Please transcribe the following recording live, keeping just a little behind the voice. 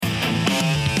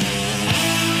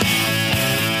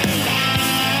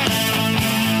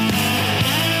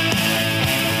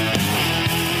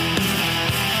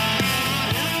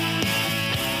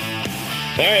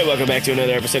welcome back to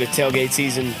another episode of Tailgate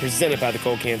Season, presented by the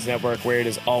Cold Cans Network, where it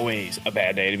is always a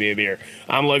bad day to be a beer.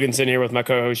 I'm Logan, sitting here with my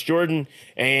co-host Jordan,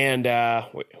 and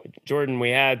Jordan, we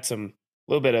had a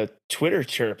little bit of Twitter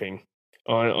chirping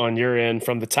on your end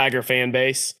from the Tiger fan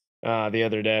base the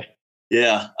other day.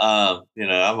 Yeah,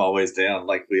 I'm always down,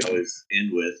 like we always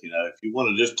end with, if you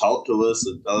want to just talk to us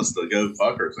and tell us to go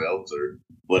fuck ourselves or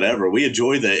whatever, we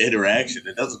enjoy the interaction.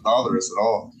 It doesn't bother us at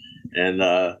all. And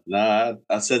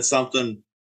I said something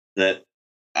that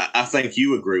I think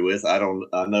you agree with. I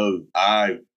know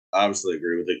I obviously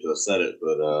agree with it because I said it,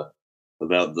 but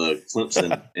about the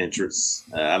Clemson entrance.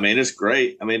 It's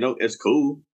great. it's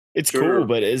cool. It's cool,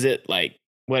 but is it like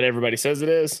what everybody says it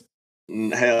is?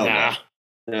 Hell no.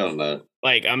 Hell no.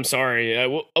 Like, I'm sorry.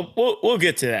 We'll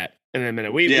get to that in a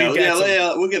minute. We're getting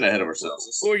ahead of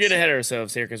ourselves. We're getting ahead of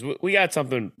ourselves here because we got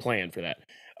something planned for that.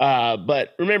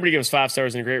 But remember to give us 5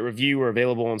 stars and a great review. We're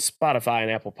available on Spotify and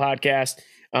Apple Podcasts.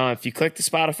 If you click the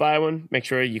Spotify one, make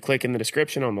sure you click in the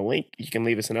description on the link. You can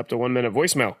leave us an up to 1 minute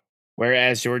voicemail.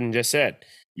 Whereas Jordan just said,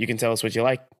 you can tell us what you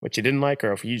like, what you didn't like,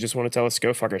 or if you just want to tell us to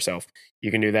go fuck yourself,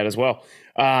 you can do that as well.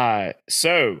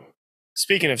 So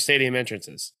speaking of stadium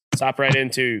entrances, let's hop right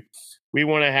into, we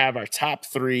want to have our top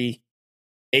 3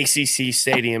 ACC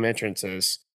stadium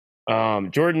entrances.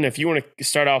 Jordan, if you want to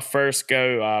start off first,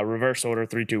 go reverse order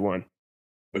 3, 2, 1.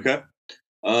 Okay.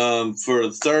 For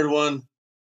the third one,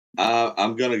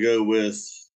 I'm gonna go with.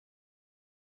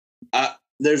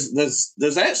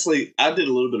 There's actually, I did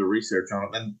a little bit of research on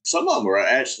them, and some of them are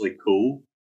actually cool.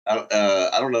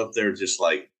 I don't know if they're just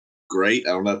like great.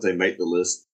 I don't know if they make the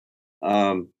list.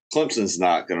 Clemson's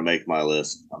not going to make my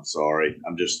list. I'm sorry.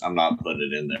 I'm not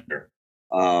putting it in there.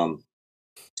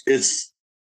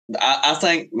 I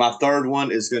think my third one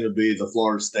is going to be the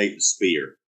Florida State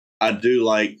Spear. I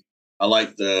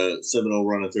like the Seminole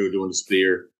running through doing the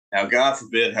Spear. Now, God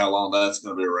forbid how long that's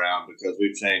going to be around, because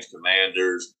we've changed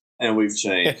Commanders and we've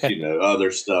changed,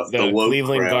 other stuff. The woke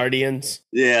Cleveland crowd. Guardians.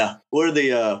 Yeah. We're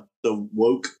the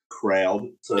woke crowd.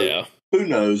 So yeah. Who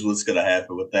knows what's going to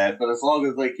happen with that. But as long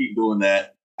as they keep doing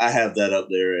that, I have that up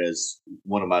there as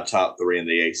one of my top 3 in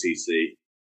the ACC.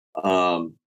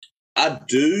 I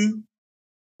do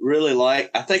really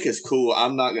I think it's cool.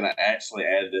 I'm not going to actually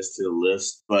add this to the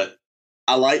list, but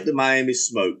I like the Miami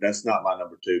Smoke. That's not my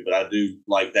number 2, but I do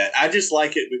like that. I just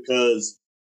like it because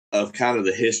of kind of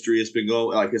the history it's been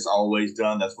going, like it's always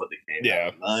done. That's what they came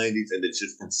out in the 90s, and it's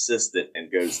just consistent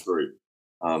and goes through.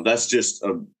 That's just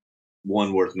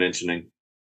one worth mentioning.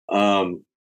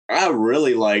 I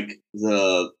really like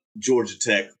the Georgia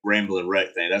Tech Ramblin'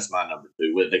 Wreck thing. That's my number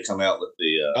 2. When they come out with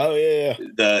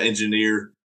the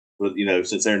engineer, with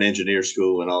since they're an engineer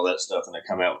school and all that stuff, and they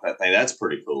come out with that thing. That's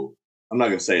pretty cool. I'm not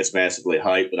going to say it's massively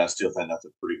hype, but I still think that's a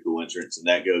pretty cool entrance, and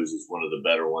that goes as one of the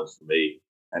better ones for me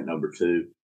at number 2.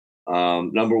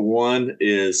 Number 1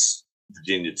 is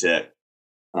Virginia Tech.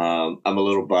 I'm a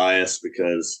little biased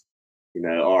because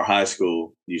our high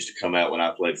school used to come out when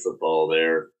I played football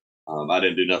there. I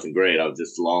didn't do nothing great. I was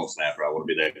just a long snapper. I want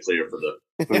to be that clear for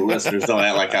the listeners. Don't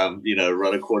act like I'm,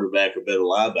 running quarterback or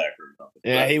middle linebacker or something.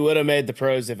 Yeah, he would have made the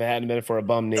pros if it hadn't been for a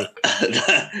bum knee.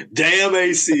 Damn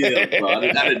ACL. Bro. I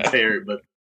didn't tear it, but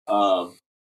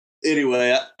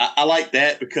anyway, I like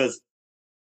that because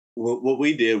what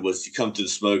we did was you come to the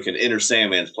smoke and Enter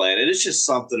Sandman's playing, and it's just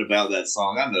something about that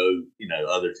song. I know,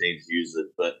 other teams use it,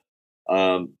 but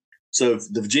so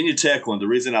the Virginia Tech one, the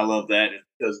reason I love that is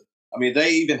because they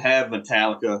even have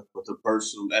Metallica with a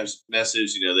personal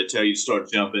message. They tell you to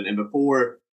start jumping, and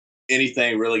before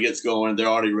anything really gets going, they're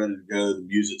already ready to go. The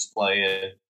music's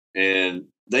playing, and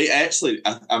they actually,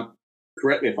 I'm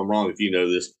correct me if I'm wrong if you know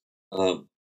this.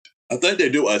 I think they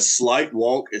do a slight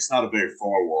walk. It's not a very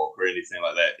far walk or anything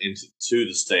like that into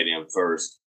the stadium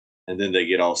first, and then they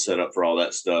get all set up for all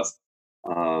that stuff.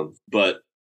 But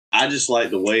I just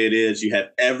like the way it is. You have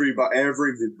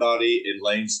everybody in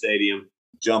Lane Stadium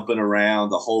jumping around.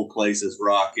 The whole place is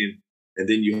rocking. And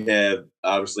then you have,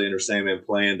 obviously, Enter Sandman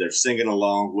playing. They're singing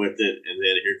along with it. And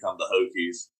then here come the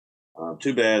Hokies.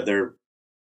 Too bad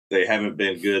they haven't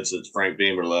been good since Frank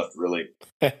Beamer left, really.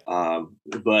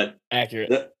 But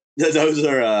accurate. Those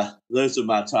are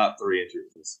my top 3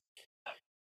 entrances.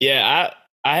 Yeah,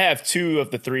 I have 2 of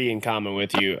the 3 in common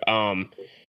with you.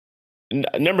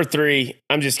 Number 3,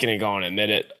 I'm just going to go and admit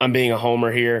it. I'm being a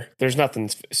homer here. There's nothing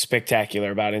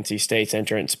spectacular about NC State's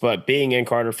entrance, but being in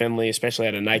Carter Finley, especially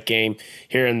at a night game,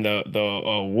 hearing the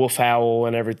wolf howl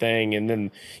and everything, and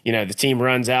then the team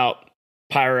runs out,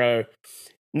 pyro,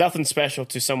 nothing special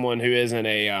to someone who isn't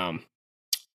a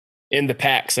in the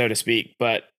pack, so to speak.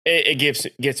 But it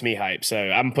gets me hype. So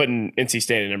I'm putting NC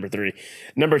State at number 3.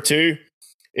 Number 2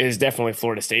 is definitely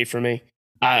Florida State for me.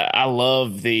 I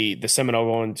love the Seminole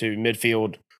going to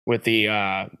midfield with the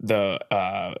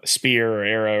spear or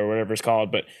arrow or whatever it's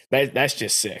called, but that's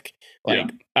just sick.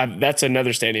 Like that's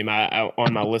another stadium I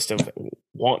on my list of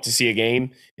want to see a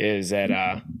game is at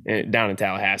down in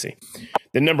Tallahassee.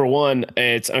 The number one,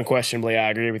 it's unquestionably I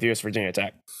agree with you, it's Virginia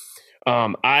Tech.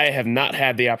 I have not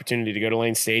had the opportunity to go to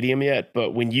Lane Stadium yet,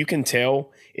 but when you can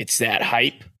tell it's that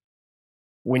hype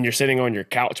when you're sitting on your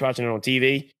couch watching it on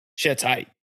TV, shit's hype.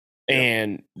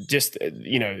 And just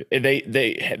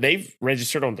they've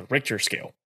registered on the Richter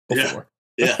scale before.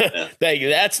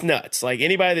 That's nuts. Like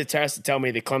anybody that tries to tell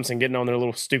me that Clemson getting on their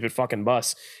little stupid fucking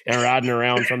bus and riding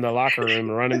around from the locker room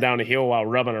and running down a hill while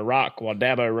rubbing a rock while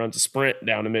Dabo runs a sprint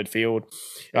down the midfield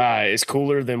is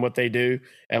cooler than what they do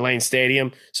at Lane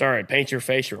Stadium. Sorry, paint your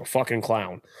face. You're a fucking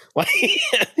clown. Like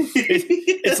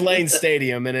it's Lane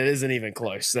Stadium and it isn't even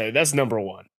close. So that's number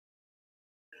one.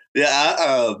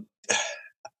 Yeah,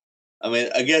 I mean,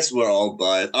 I guess we're all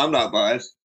biased. I'm not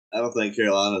biased. I don't think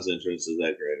Carolina's entrance is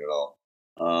that great at all.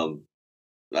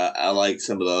 I like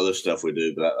some of the other stuff we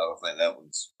do, but I don't think that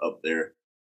one's up there.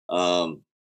 I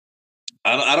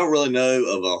don't really know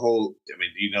of a whole. I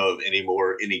mean, do you know of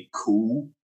any cool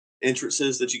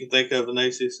entrances that you can think of in the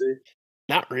ACC?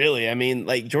 Not really. I mean,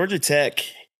 like Georgia Tech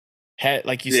had,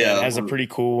 like you said, has a pretty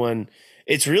cool one.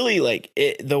 It's really like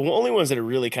the only ones that are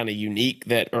really kind of unique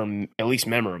that are at least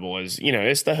memorable is,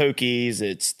 it's the Hokies,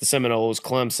 it's the Seminoles,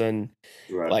 Clemson.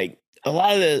 Right. Like a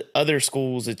lot of the other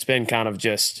schools, it's been kind of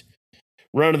just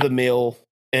run of the mill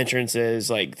entrances.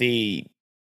 Like the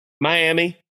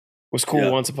Miami was cool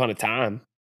once upon a time,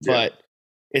 but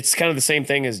it's kind of the same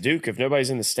thing as Duke. If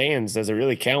nobody's in the stands, does it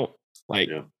really count? Like,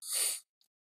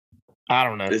 I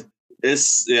don't know.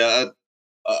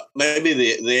 Maybe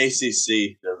the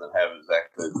ACC doesn't have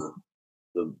exactly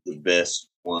the best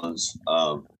ones,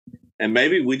 and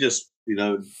maybe we just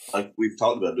like we've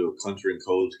talked about, do a country and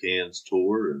cold cans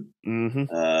tour and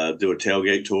do a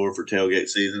tailgate tour for tailgate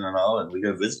season and all, and we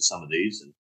go visit some of these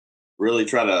and really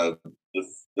try to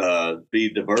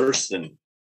be diverse and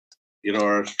get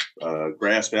our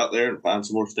grasp out there and find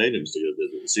some more stadiums to go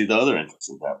visit and see the other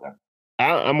entrances out there.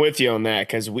 I'm with you on that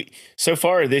because so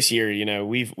far this year,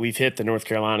 we've hit the North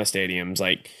Carolina stadiums.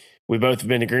 Like we both have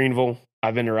been to Greenville.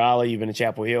 I've been to Raleigh. You've been to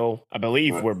Chapel Hill. I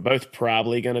believe we're both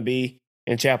probably going to be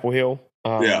in Chapel Hill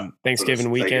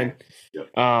Thanksgiving weekend.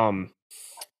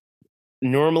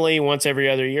 Normally, once every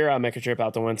other year, I make a trip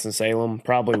out to Winston-Salem.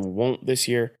 Probably won't this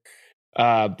year,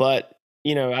 but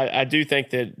I do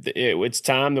think that it's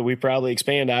time that we probably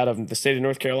expand out of the state of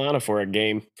North Carolina for a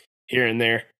game here and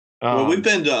there. Well, we've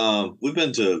been to,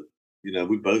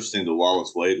 we both seen the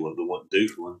Wallace Wade one, the one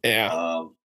Duke one. Yeah.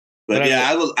 But I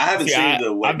haven't seen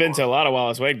the Wade I've been to a lot of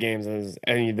Wallace Wade games,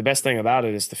 and the best thing about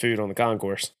it is the food on the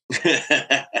concourse.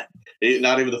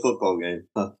 Not even the football game.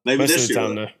 Maybe Most this year.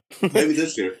 Time, Maybe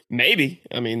this year. Maybe.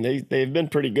 I mean, they've been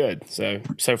pretty good so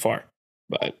far.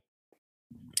 But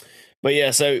yeah,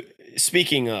 so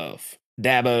speaking of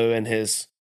Dabo and his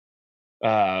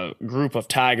group of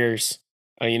Tigers,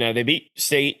 they beat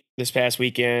State this past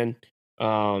weekend,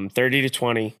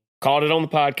 30-20. Called it on the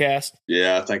podcast.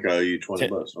 Yeah, I think I owe you $20.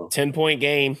 10-point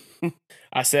game.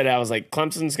 I was like,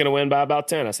 Clemson's going to win by about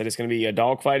 10. I said, it's going to be a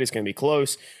dogfight. It's going to be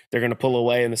close. They're going to pull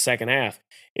away in the second half.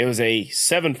 It was a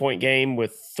 7-point game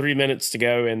with 3 minutes to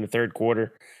go in the third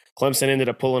quarter. Clemson ended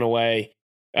up pulling away.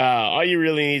 All you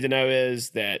really need to know is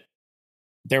that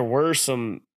there were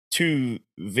two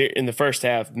in the first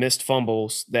half missed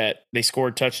fumbles that they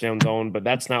scored touchdowns on, but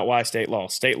that's not why State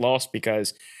lost. State lost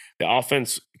because the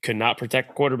offense could not protect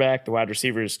the quarterback. The wide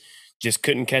receivers just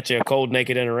couldn't catch a cold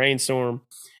naked in a rainstorm.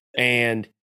 And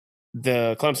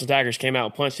the Clemson Tigers came out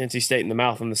and punched NC State in the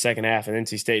mouth in the second half, and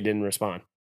NC State didn't respond.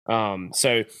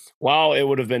 So while it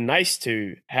would have been nice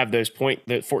to have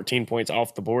the 14 points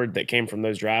off the board that came from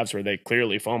those drives where they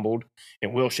clearly fumbled,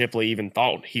 and Will Shipley even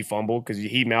thought he fumbled because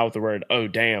he mouthed the word, "Oh,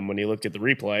 damn," when he looked at the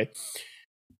replay,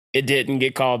 it didn't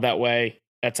get called that way.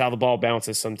 That's how the ball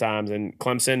bounces sometimes. And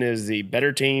Clemson is the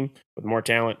better team with more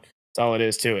talent. That's all it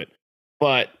is to it.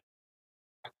 But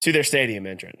to their stadium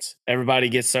entrance, everybody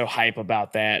gets so hype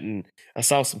about that. And I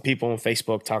saw some people on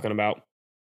Facebook talking about,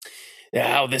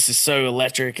 oh, this is so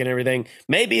electric and everything.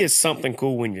 Maybe it's something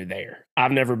cool when you're there.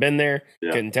 I've never been there.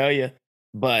 Couldn't tell you.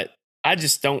 But I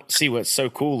just don't see what's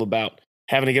so cool about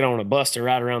having to get on a bus to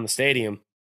ride around the stadium,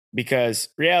 because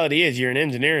reality is you're in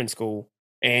engineering school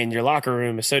and your locker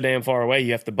room is so damn far away,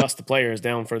 you have to bust the players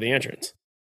down for the entrance.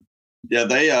 Yeah,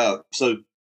 they so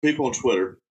people on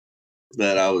Twitter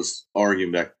that I was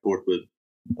arguing back and forth with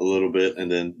a little bit,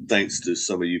 and then thanks to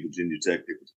some of you Virginia Tech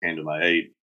people came to my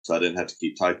aid, so I didn't have to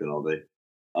keep typing all day.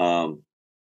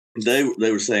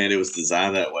 They were saying it was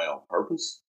designed that way on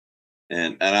purpose.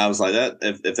 And I was like, that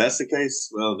if that's the case,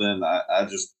 well then I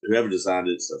just whoever designed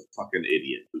it's a fucking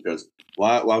idiot, because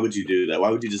why would you do that? Why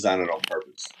would you design it on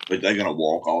purpose? But they're gonna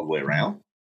walk all the way around.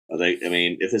 Are they? I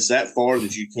mean, if it's that far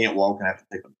that you can't walk and have to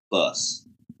take a bus,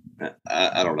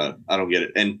 I don't know. I don't get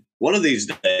it. And one of these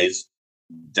days,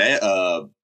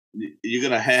 you're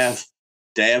gonna have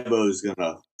Dabo's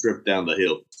gonna trip down the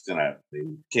hill. It's gonna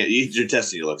happen. You're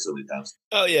testing your luck so many times.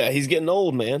 Oh yeah, he's getting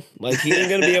old, man. Like he ain't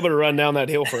gonna be able to run down that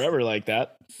hill forever like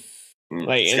that.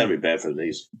 Like it's gotta be bad for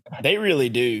these. They really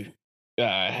do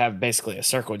have basically a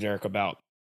circle jerk about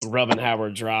rubbing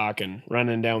Howard's rock and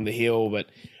running down the hill, but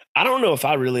I don't know if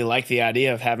I really like the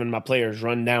idea of having my players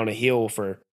run down a hill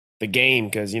for the game,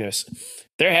 because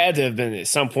there had to have been at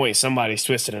some point somebody's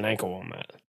twisted an ankle on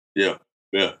that. Yeah.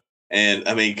 And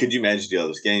I mean, could you imagine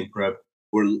this game prep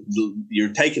where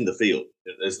you're taking the field?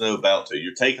 There's no about to.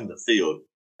 You're taking the field,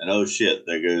 and oh shit,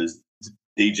 there goes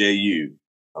DJU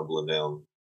tumbling down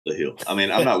the hill. I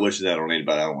mean, I'm not wishing that on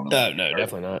anybody. I don't want to. No,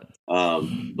 definitely not.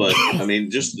 But I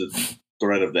mean, just the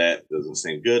threat of that doesn't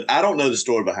seem good. I don't know the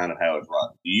story behind how it's right.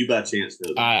 Do you by chance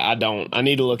know that? I don't. I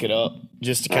need to look it up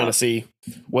just to kind of see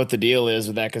what the deal is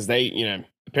with that, because they,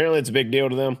 apparently it's a big deal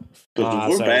to them.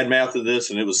 Because if we're bad mouthing this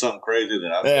and it was something crazy,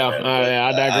 then I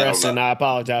digress, and I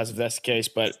apologize if that's the case.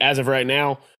 But as of right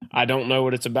now, I don't know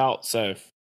what it's about. So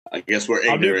I guess we're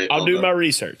ignorant. I'll do my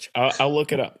research. I'll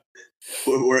look it up.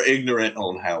 We're ignorant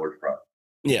on Howard's product.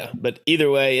 Yeah, but either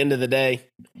way, end of the day,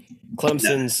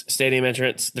 Clemson's stadium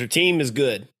entrance, their team is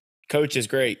good. Coach is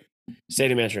great.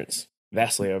 Stadium entrance,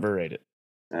 vastly overrated.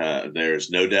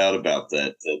 There's no doubt about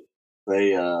that.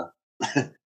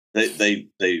 That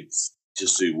they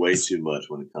just do way too much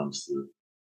when it comes to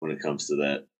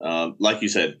that. Like you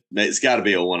said, it's got to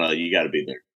be a one. You got to be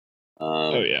there.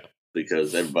 Oh yeah,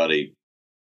 because everybody.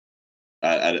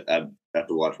 I have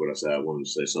to watch what I say. I wanted to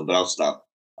say something, but I'll stop.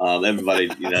 Everybody,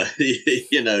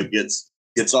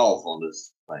 gets off on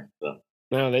this thing. So.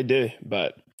 No, they do.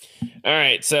 But all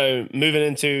right, so moving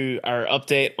into our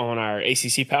update on our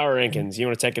ACC power rankings. You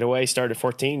want to take it away? Start at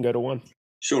 14, go to 1.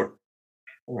 Sure.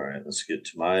 All right, let's get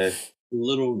to my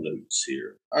little notes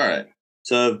here. All right,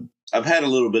 so I've had a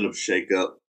little bit of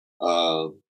shakeup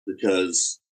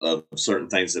because of certain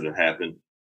things that have happened.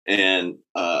 And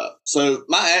so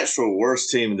my actual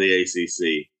worst team in the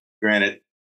ACC, granted,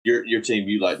 your team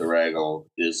you like to rag on,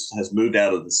 has moved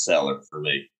out of the cellar for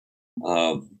me.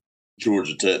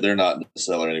 Georgia Tech, they're not in the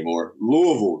cellar anymore.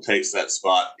 Louisville takes that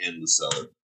spot in the cellar.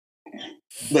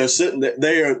 They're sitting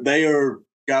there. They are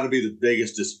got to be the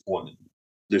biggest disappointment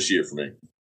this year for me.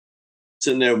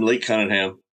 Sitting there with Malik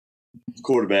Cunningham,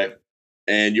 quarterback,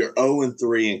 and you're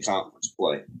 0-3 in conference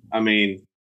play. I mean,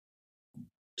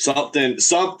 something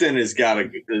has got to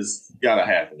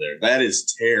happen there. That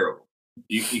is terrible.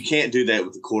 You can't do that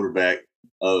with the quarterback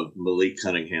of Malik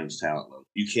Cunningham's talent level.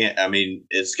 You can't. I mean,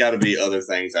 it's got to be other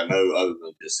things. I know other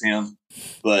than just him,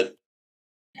 but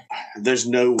there's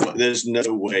no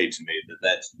way to me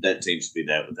that team should be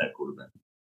that with that quarterback.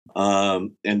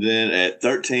 And then at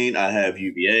 13, I have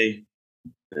UVA.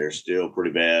 They're still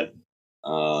pretty bad.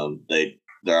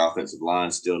 Their offensive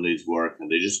line still needs work, and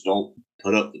they just don't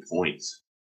put up the points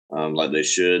like they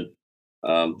should.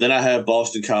 Then I have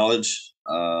Boston College.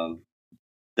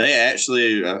 They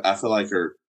actually, I feel like,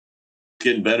 are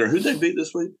getting better. Who'd they beat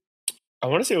this week? I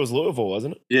want to say it was Louisville,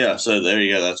 wasn't it? Yeah, so there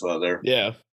you go. That's why they're.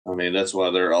 Yeah. I mean, that's why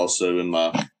they're also in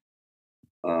my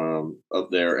up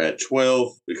there at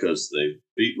 12, because they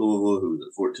beat Louisville, who was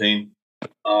at 14.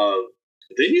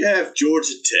 Then you have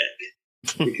Georgia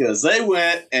Tech, because they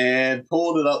went and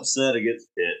pulled an upset against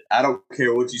Pitt. I don't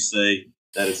care what you say.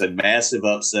 That is a massive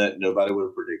upset. Nobody would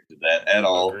have predicted that at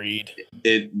all. Agreed.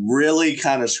 It really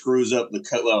kind of screws up the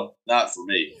well, not for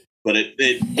me, but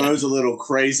it throws a little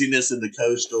craziness in the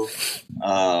Coastal.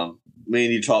 Me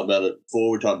and you talked about it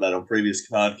before. We talked about it on previous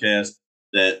podcasts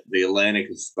that the Atlantic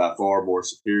is by far more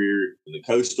superior than the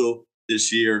Coastal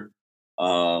this year.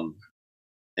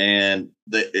 And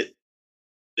it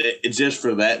just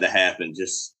for that to happen,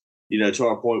 just, to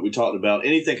our point, we talked about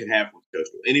anything can happen with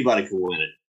Coastal. Anybody can win it.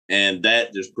 And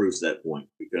that just proves that point,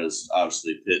 because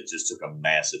obviously Pitt just took a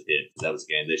massive hit. That was a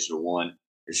game they should have won.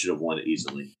 They should have won it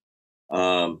easily.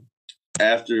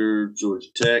 After Georgia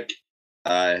Tech,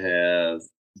 I have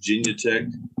Virginia Tech.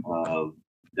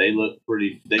 They look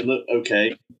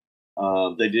okay.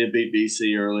 They did beat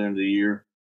BC earlier in the year.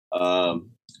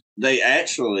 They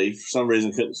actually, for some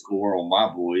reason, couldn't score on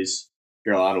my boys,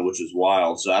 Carolina, which is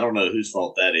wild. So I don't know whose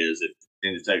fault that is. If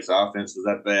Virginia Tech's offense was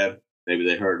that bad, maybe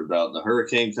they heard about the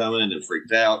hurricane coming and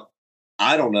freaked out.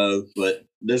 I don't know, but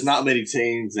there's not many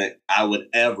teams that I would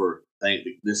ever think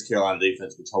this Carolina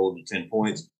defense could hold them 10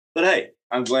 points. But hey,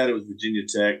 I'm glad it was Virginia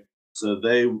Tech. So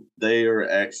they are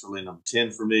actually number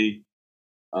 10 for me.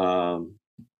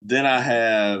 Then I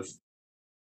have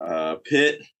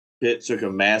Pitt. Pitt took a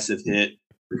massive hit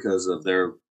because of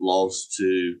their loss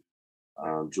to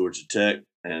Georgia Tech,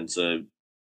 and so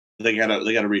they got to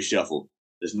reshuffle.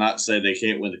 Does not say they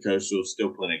can't win the Coastal. Still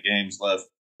plenty of games left,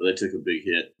 but they took a big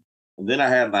hit. And then I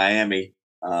have Miami.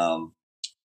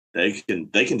 They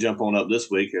can jump on up this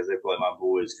week as they play my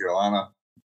boys Carolina.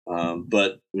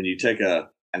 But when you take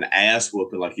an ass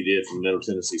whooping like you did from Middle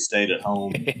Tennessee State at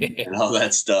home and all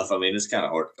that stuff, I mean, it's kind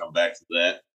of hard to come back to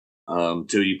that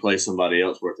till you play somebody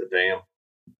else worth a damn.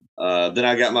 Then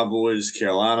I got my boys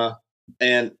Carolina,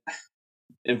 and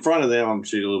in front of them, I'm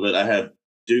cheating a little bit. I have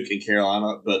Duke and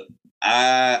Carolina, but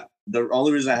the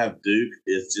only reason I have Duke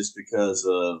is just because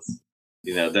of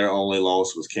their only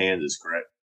loss was Kansas, correct?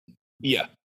 Yeah.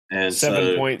 And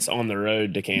 7 points on the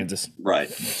road to Kansas. Right.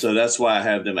 So that's why I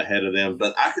have them ahead of them.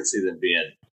 But I could see them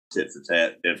being tit for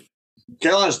tat. If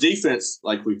Carolina's defense,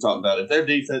 like we've talked about, if their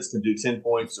defense can do 10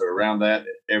 points or around that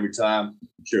every time,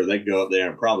 sure, they can go up there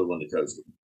and probably win the Coastal.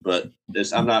 But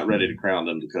I'm not ready to crown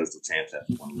them the Coastal champs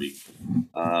after 1 week.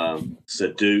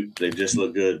 So Duke, they just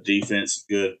look good. Defense is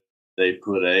good. They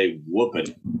put a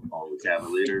whooping on the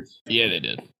Cavaliers. Yeah, they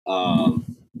did.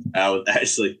 I was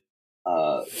actually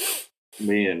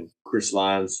me and Chris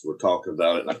Lyons were talking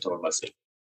about it, and I told him, I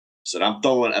said, I'm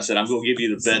going to give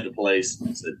you the bet to place.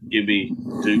 I said, give me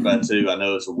Duke by 2. I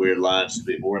know it's a weird line. It should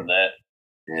be more than that.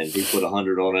 And he put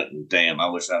 100 on it, and damn, I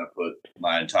wish I'd have put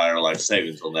my entire life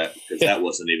savings on that because that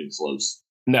wasn't even close.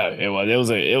 No, it was.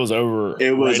 It was over.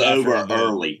 It was over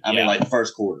early. I mean, like the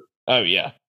first quarter. Oh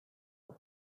yeah.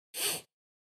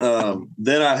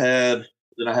 Then I have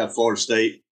Florida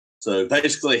State. So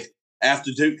basically,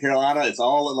 after Duke, Carolina, it's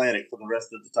all Atlantic for the rest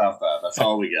of the top 5. That's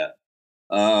all we got.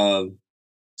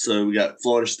 So we got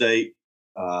Florida State.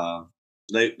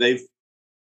 They've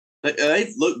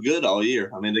looked good all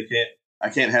year. I mean, I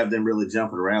can't have them really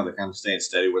jumping around. They're kind of staying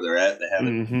steady where they're at. They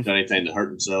haven't done anything to hurt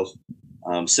themselves.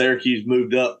 Syracuse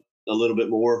moved up a little bit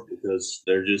more because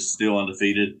they're just still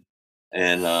undefeated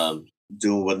and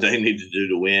doing what they need to do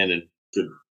to win and could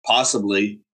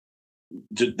possibly.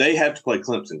 They have to play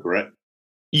Clemson, correct?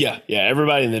 Yeah.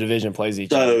 Everybody in the division plays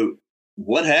each other. So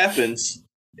what happens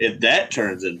if that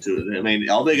turns into it? I mean,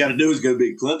 all they got to do is go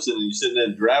beat Clemson, and you're sitting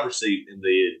in the driver's seat in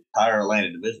the entire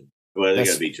Atlantic division. Well, they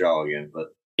got to beat y'all again,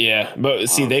 but. Yeah, but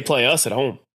see, they play us at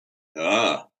home.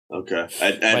 Okay.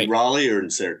 At Raleigh or in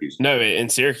Syracuse? No, in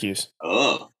Syracuse.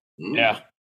 Yeah.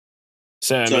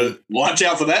 So watch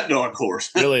out for that dark horse.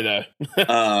 Really, though.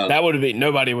 That would be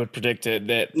nobody would predict it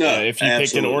that if you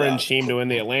picked an orange team to win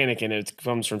the Atlantic and it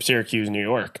comes from Syracuse, New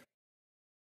York.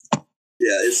 Yeah,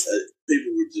 it's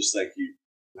people would just think you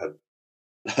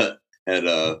had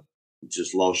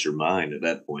just lost your mind at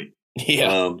that point.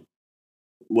 Yeah.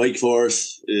 Wake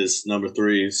Forest is number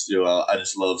 3. Still, I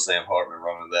just love Sam Hartman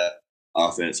running that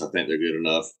offense. I think they're good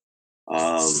enough.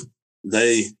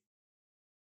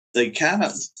 They kind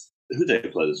of who they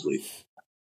play this week?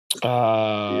 Do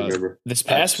you remember? This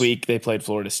past week they played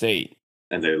Florida State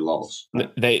and they lost.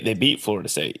 They beat Florida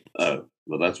State. Oh,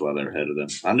 well, that's why they're ahead of them.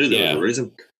 I knew there was a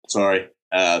reason. Sorry,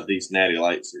 these natty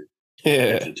lights are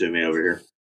catching to me over here.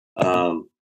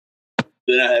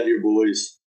 Then I have your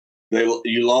boys.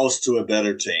 You lost to a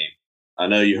better team. I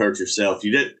know you hurt yourself.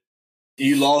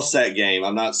 You lost that game.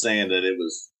 I'm not saying that it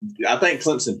was. I think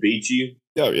Clemson beat you.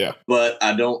 Oh yeah, but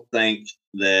I don't think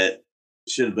that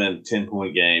should have been a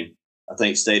 10-point game. I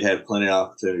think State had plenty of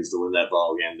opportunities to win that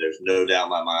ball game. There's no doubt in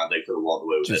my mind they could have walked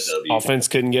away with that W. Offense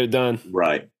couldn't get it done.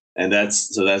 Right, and that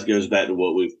goes back to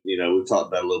what we've talked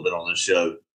about a little bit on this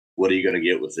show. What are you going to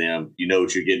get with them? You know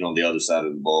what you're getting on the other side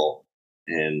of the ball,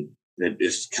 and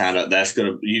it's kind of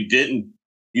you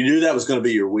knew that was going to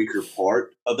be your weaker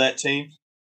part of that team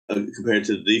compared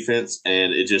to the defense,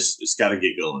 and it's got to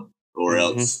get going, or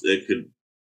else it could,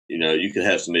 you could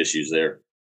have some issues there.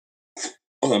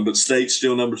 But State's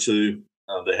still number 2.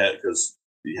 They had because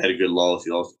you had a good loss.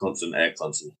 You lost to Clemson at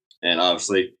Clemson, and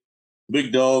obviously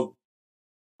big dog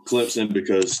Clemson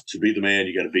because to beat the man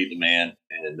you got to beat the man,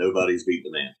 and nobody's beat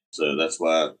the man. So that's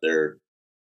why they're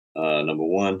number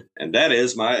 1, and that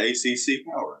is my ACC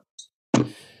power.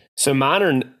 So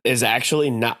mine is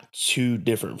actually not too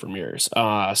different from yours.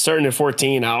 Starting at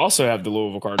 14, I also have the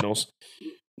Louisville Cardinals.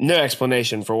 No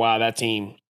explanation for why that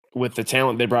team, with the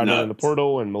talent they brought in the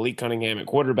portal and Malik Cunningham at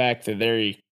quarterback, that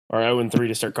they are 0-3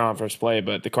 to start conference play.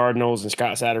 But the Cardinals and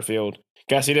Scott Satterfield,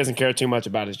 guess he doesn't care too much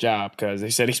about his job because they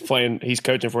said he's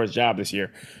coaching for his job this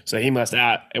year. So he must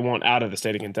want out of the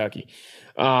state of Kentucky.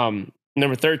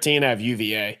 Number 13, I have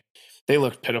UVA. they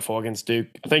looked pitiful against Duke.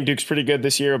 I think Duke's pretty good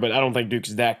this year, but I don't think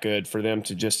Duke's that good for them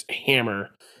to just hammer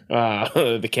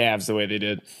the Cavs the way they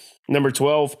did. Number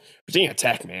 12, Virginia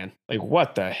Tech, man. Like,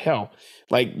 what the hell?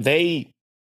 Like, they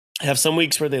have some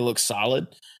weeks where they look solid,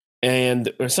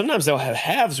 or sometimes they'll have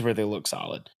halves where they look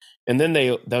solid, and then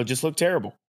they'll just look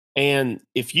terrible. And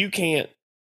if you can't,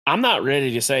 I'm not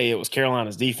ready to say it was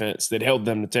Carolina's defense that held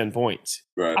them to 10 points.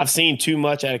 Right. I've seen too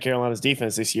much out of Carolina's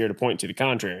defense this year to point to the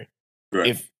contrary.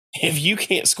 Right. If you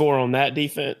can't score on that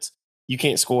defense, you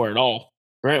can't score at all.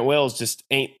 Grant Wells just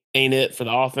ain't it for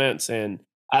the offense. And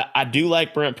I do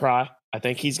like Brent Pry. I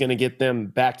think he's going to get them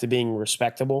back to being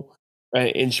respectable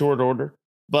in short order.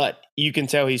 But you can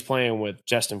tell he's playing with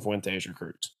Justin Fuente's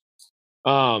recruits.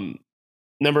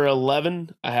 Number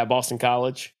 11, I have Boston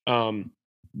College.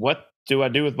 What do I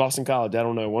do with Boston College? I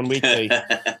don't know. 1 week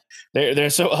they're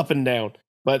so up and down.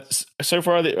 But so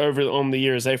far over on the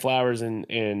year, Zay Flowers and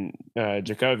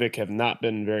Djokovic have not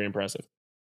been very impressive.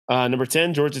 Number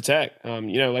 10, Georgia Tech.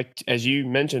 Like as you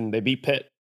mentioned, they beat Pitt.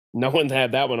 No one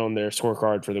had that one on their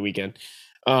scorecard for the weekend.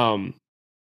 Number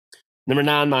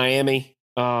 9, Miami.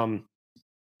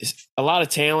 It's a lot of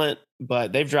talent,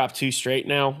 but they've dropped 2 straight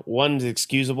now. One's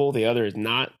excusable, the other is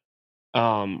not.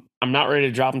 I'm not ready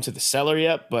to drop them to the cellar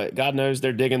yet, but God knows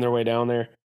they're digging their way down there.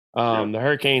 The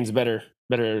Hurricanes better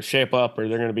shape up, or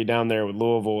they're going to be down there with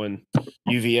Louisville and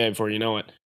UVA before you know it.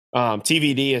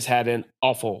 TVD has had an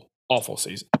awful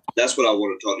season. That's what I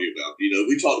want to talk to you about.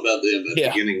 We talked about them at the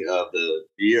beginning of the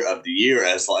year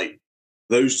as like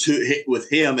those two with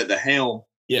him at the helm.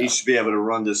 Yeah. He should be able to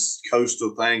run this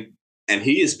coastal thing, and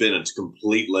he has been a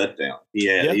complete letdown.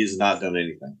 He's not done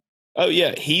anything. Oh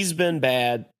yeah, he's been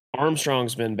bad.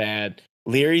 Armstrong's been bad.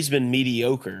 Leary's been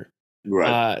mediocre.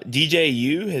 Right.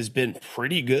 DJU has been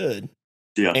pretty good.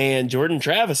 Yeah. And Jordan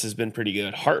Travis has been pretty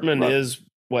good. Hartman is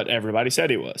what everybody said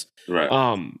he was. Right.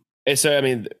 And so, I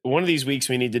mean, one of these weeks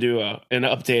we need to do an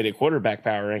updated quarterback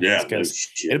power rankings because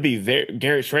it'll be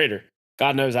Garrett Schrader.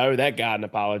 God knows I owe that guy an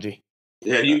apology.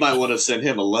 Yeah, you might want to send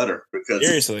him a letter because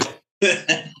seriously,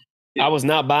 I was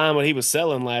not buying what he was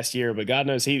selling last year, but God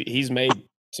knows he's made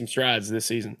some strides this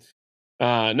season.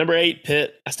 Number 8,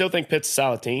 Pitt. I still think Pitt's a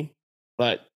solid team,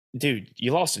 but dude,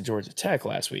 you lost to Georgia Tech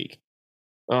last week.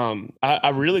 I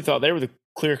really thought they were the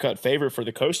clear-cut favorite for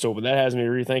the Coastal, but that has me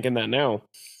rethinking that now.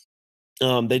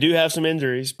 They do have some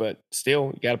injuries, but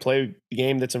still, you got to play the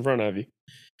game that's in front of you.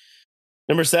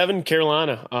 Number 7,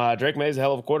 Carolina. Drake May's a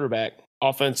hell of a quarterback.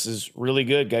 Offense is really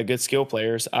good. Got good skill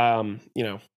players.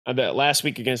 I bet last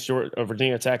week against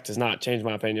Virginia Tech does not change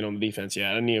my opinion on the defense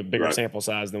yet. I need a bigger sample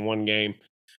size than one game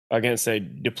against a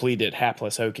depleted,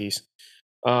 hapless Hokies.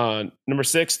 Number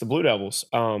 6, the Blue Devils.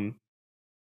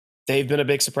 They've been a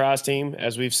big surprise team,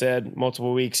 as we've said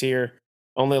multiple weeks here.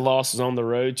 Only loss is on the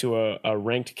road to a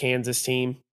ranked Kansas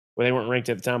team. Well, they weren't ranked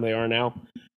at the time, they are now.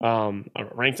 A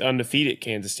ranked undefeated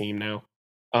Kansas team now.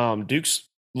 Duke's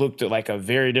looked at like a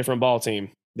very different ball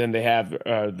team than they have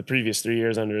the previous 3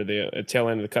 years under the tail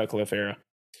end of the Cutcliffe era.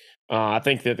 I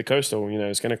think that the Coastal,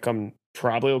 is going to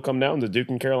probably will come down to Duke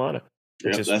and Carolina.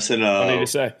 Yeah, that's funny to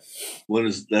say.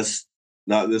 That's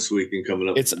not this weekend coming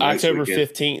up. It's October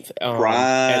 15th.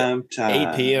 Prime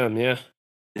time. 8 p.m., yeah.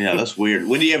 Yeah, that's weird.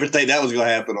 When do you ever think that was going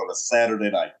to happen on a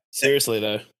Saturday night? Seriously,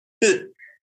 though.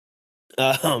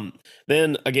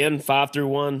 Then, again, 5 through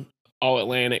 1, all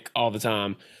Atlantic, all the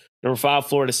time. Number 5,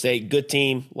 Florida State. Good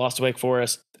team. Lost to Wake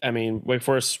Forest. I mean, Wake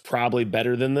Forest is probably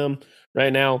better than them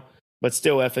right now, but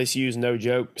still FSU's no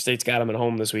joke. State's got them at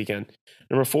home this weekend.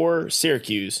 Number 4,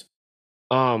 Syracuse.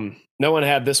 No one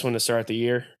had this one to start the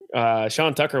year.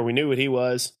 Sean Tucker, we knew what he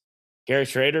was. Garrett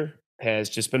Schrader has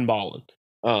just been balling.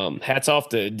 Hats off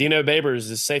to Dino Babers.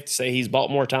 It's safe to say he's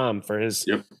bought more time for his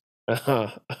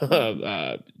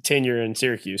tenure in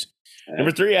Syracuse. Yeah.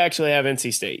 Number 3, I actually have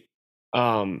NC State.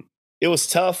 It was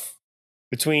tough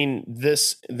between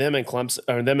them and Clemson,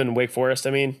 or them and Wake Forest,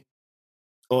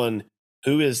 on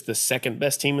who is the second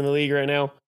best team in the league right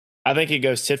now. I think it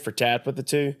goes tit for tat with the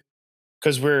two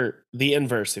because we're the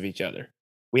inverse of each other.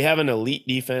 We have an elite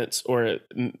defense, or at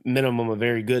minimum a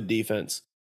very good defense.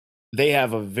 They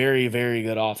have a very, very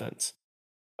good offense.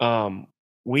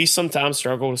 We sometimes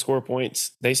struggle to score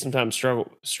points. They sometimes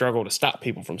struggle to stop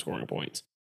people from scoring points.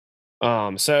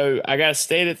 So I got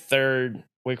State at 3rd,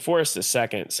 Wake Forest at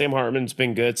 2nd. Sam Hartman's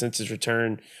been good since his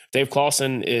return. Dave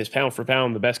Clawson is pound for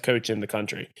pound the best coach in the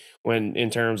country in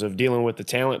terms of dealing with the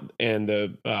talent and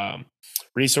the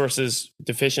resources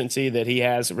deficiency that he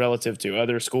has relative to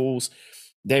other schools.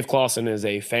 Dave Clawson is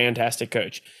a fantastic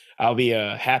coach. I'll be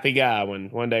a happy guy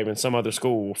when one day when some other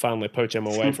school will finally poach him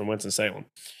away from Winston-Salem.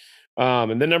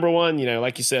 And then number one,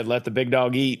 like you said, let the big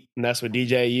dog eat. And that's what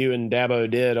DJU and Dabo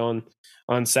did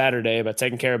on Saturday by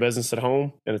taking care of business at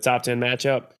home in a top 10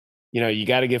 matchup. You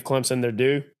got to give Clemson their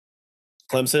due.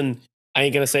 Clemson, I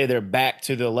ain't going to say they're back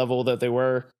to the level that they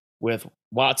were with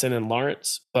Watson and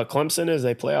Lawrence, but Clemson is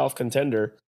a playoff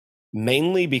contender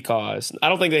mainly because I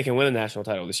don't think they can win a national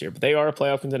title this year, but they are a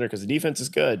playoff contender because the defense is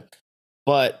good,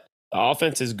 but the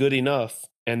offense is good enough.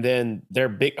 And then their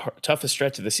toughest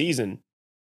stretch of the season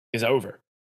is over.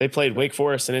 They played Wake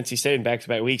Forest and NC State in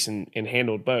back-to-back weeks and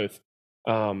handled both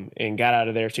and got out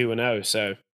of there 2-0.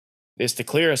 So it's the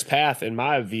clearest path, in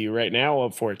my view, right now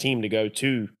for a team to go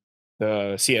to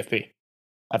the CFP.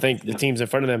 I think the teams in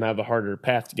front of them have a harder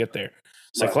path to get there.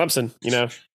 So right. Clemson,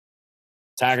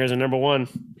 Tigers are number one.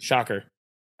 Shocker.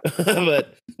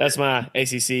 But that's my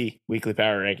ACC weekly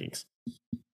power rankings.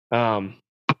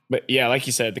 But yeah, like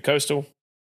you said, the Coastal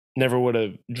never would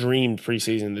have dreamed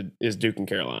preseason that is Duke and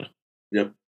Carolina.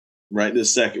 Yep. Right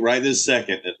this second,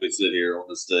 as we sit here on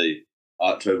this day,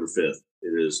 October 5th,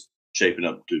 it is shaping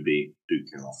up to be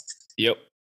Duke Carolina. Yep.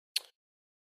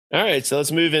 All right, so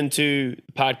let's move into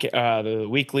the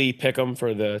weekly pick'em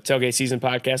for the Tailgate Season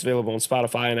podcast, available on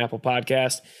Spotify and Apple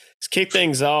Podcasts. Let's kick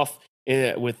things off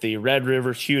with the Red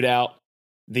River Shootout.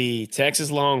 The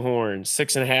Texas Longhorns,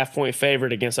 6.5-point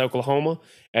favorite against Oklahoma.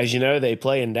 As you know, they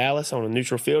play in Dallas on a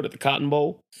neutral field at the Cotton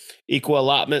Bowl. Equal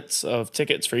allotments of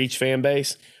tickets for each fan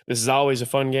base. This is always a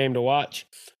fun game to watch.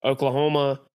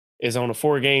 Oklahoma is on a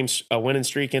 4-game winning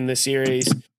streak in this series,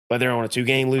 but they're on a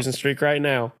 2-game losing streak right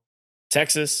now.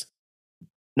 Texas,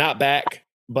 not back,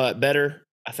 but better,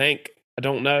 I think. I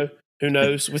don't know. Who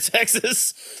knows with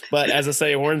Texas? But as I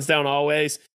say, horns down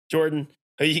always. Jordan,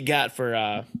 who you got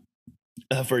for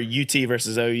UT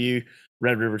versus OU,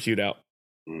 Red River Shootout?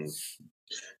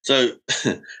 So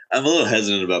I'm a little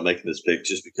hesitant about making this pick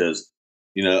just because,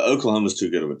 Oklahoma's too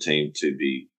good of a team to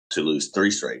lose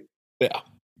 3 straight. Yeah.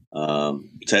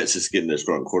 Texas getting their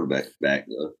starting quarterback back,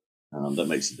 though. That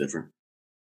makes it different.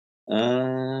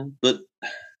 But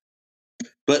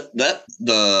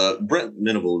the Brent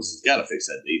Venables has got to fix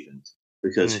that defense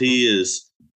because he's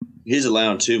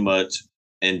allowing too much,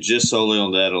 and just solely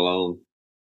on that alone,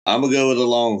 I'm gonna go with the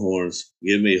Longhorns.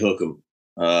 Give me hook 'em.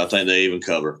 I think they even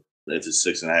cover if it's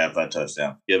 6.5 by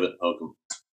touchdown. Give it, hook 'em.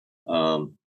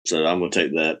 So I'm gonna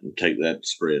take that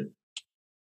spread.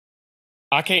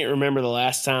 I can't remember the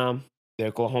last time the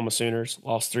Oklahoma Sooners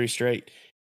lost 3 straight.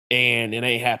 And it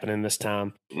ain't happening this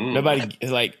time. Nobody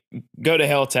go to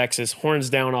hell, Texas. Horns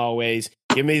down always.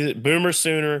 Give me the Boomer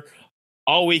Sooner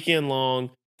all weekend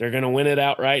long. They're going to win it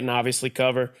outright and obviously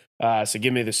cover. So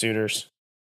give me the Sooners.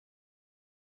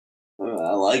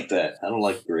 I like that. I don't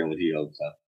like agreeing with you all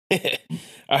the time.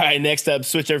 All right, next up,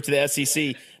 switch over to the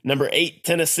SEC. Number 8,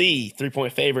 Tennessee,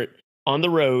 3-point favorite on the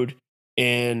road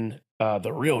in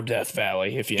the real Death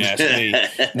Valley, if you ask me.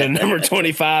 The number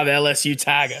 25 LSU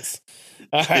Tigers.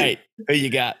 All right, who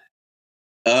you got?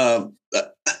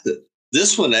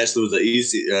 This one actually was an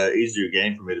easier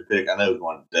game for me to pick. I know it's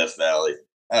going to Death Valley.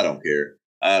 I don't care.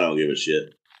 I don't give a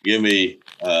shit. Give me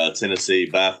Tennessee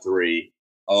by 3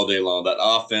 all day long. That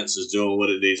offense is doing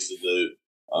what it needs to do.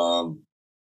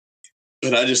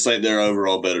 But I just think they're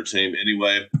overall better team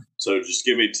anyway. So just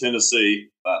give me Tennessee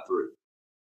by 3.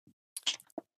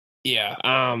 Yeah,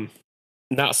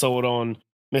 not sold on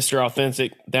Mr.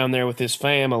 Authentic down there with his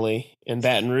family in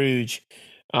Baton Rouge.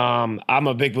 I'm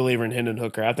a big believer in Hendon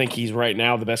Hooker. I think he's right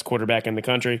now the best quarterback in the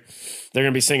country. They're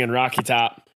going to be singing Rocky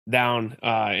Top down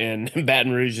in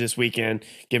Baton Rouge this weekend.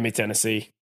 Give me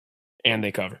Tennessee, and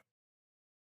they cover.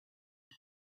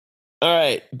 All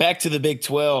right, back to the Big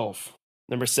 12.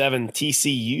 Number 7,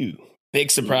 TCU. Big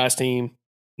surprise team.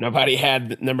 Nobody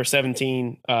had number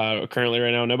 17 currently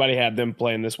right now. Nobody had them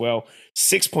playing this well.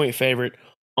 6-point favorite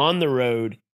on the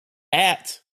road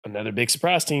at another big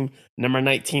surprise team, number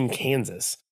 19,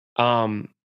 Kansas.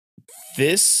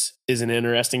 This is an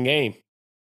interesting game.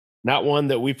 Not one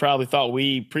that we probably thought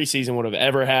we preseason would have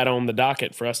ever had on the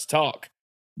docket for us to talk.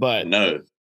 But no.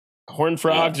 Horned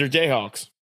Frogs or Jayhawks?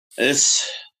 It's,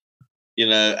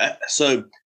 so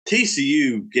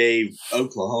TCU gave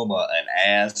Oklahoma an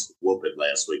ass whooping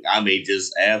last week. I mean,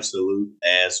 just absolute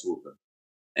ass whooping.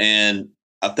 And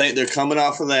I think they're coming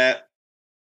off of that.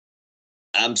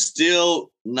 I'm still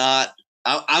not –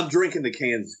 I'm drinking the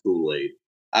Kansas Kool-Aid.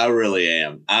 I really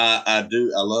am. I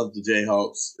do. I love the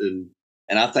Jayhawks,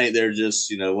 and I think they're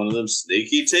just, one of them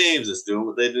sneaky teams that's doing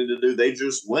what they need to do. They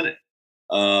just win it.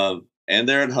 And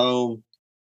they're at home.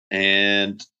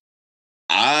 And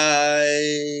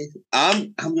I'm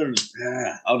going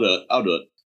to – I'll do it.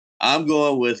 I'm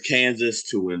going with Kansas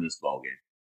to win this ball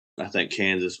game. I think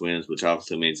Kansas wins, which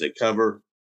obviously means they cover.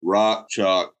 Rock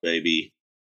chalk, baby.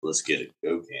 Let's get it.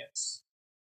 Go Kansas.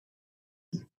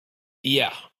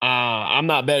 Yeah, I'm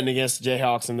not betting against the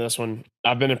Jayhawks in this one.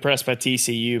 I've been impressed by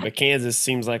TCU, but Kansas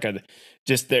seems like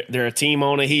they're a team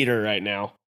on a heater right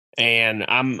now, and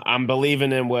I'm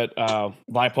believing in what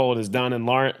Leipold has done in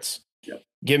Lawrence. Yep.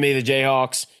 Give me the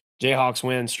Jayhawks. Jayhawks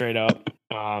win straight up.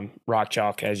 Rock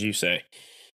chalk, as you say.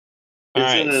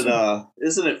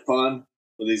 Isn't it fun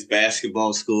when these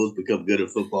basketball schools become good at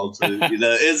football too?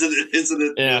 Isn't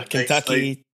it? Yeah,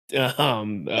 Kentucky.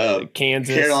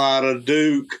 Kansas, Carolina,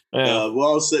 Duke. We're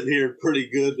all sitting here pretty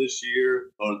good this year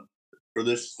for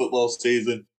this football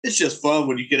season. It's just fun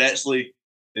when you can actually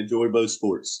enjoy both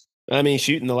sports. I mean,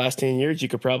 shoot, in the last 10 years, you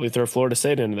could probably throw Florida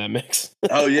State into that mix.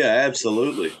 Oh, yeah,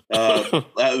 absolutely.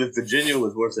 If Virginia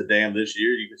was worth a damn this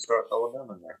year, you could start throwing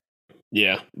them in there.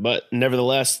 Yeah, but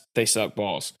nevertheless, they suck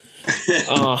balls.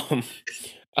 All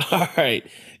right,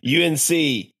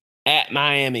 UNC at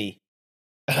Miami.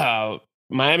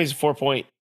 Miami's a 4-point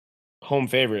home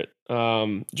favorite.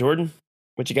 Jordan,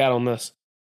 what you got on this?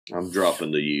 I'm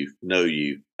dropping the U. No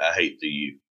U. I hate the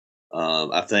U.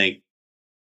 I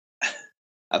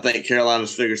think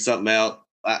Carolina's figured something out.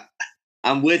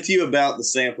 I'm with you about the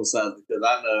sample size because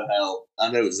I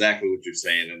know exactly what you're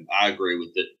saying, and I agree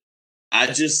with it. I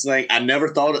just think I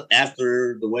never thought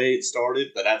after the way it started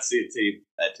that I'd see a team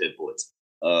at 10 points.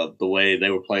 The way they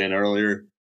were playing earlier,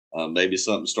 maybe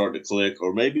something starting to click,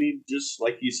 or maybe just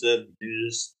like you said,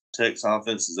 just Tech's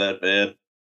offense is that bad.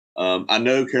 I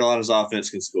know Carolina's offense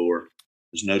can score.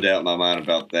 There's no doubt in my mind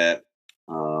about that.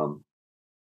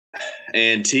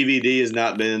 And TVD has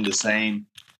not been the same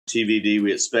TVD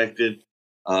we expected.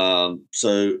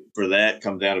 So for that,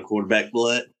 come down to quarterback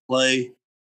play.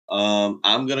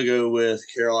 I'm going to go with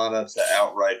Carolina to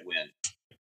outright win.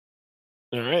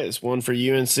 All right, it's one for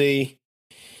UNC.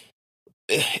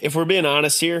 If we're being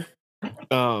honest here,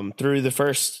 through the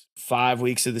first 5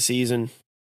 weeks of the season,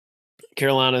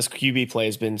 Carolina's QB play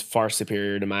has been far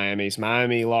superior to Miami's.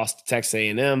 Miami lost to Texas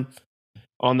A&M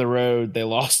on the road. They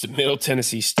lost to Middle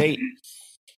Tennessee State.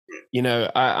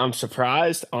 I'm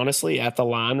surprised, honestly, at the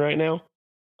line right now.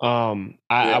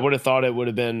 I would have thought it would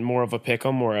have been more of a pick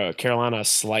 'em or a Carolina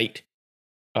slight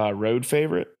road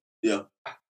favorite. Yeah.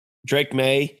 Drake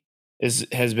May has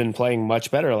been playing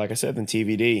much better, like I said, than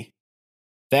TVD.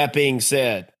 That being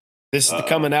said, this is the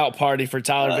coming out party for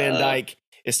Tyler Van Dyke.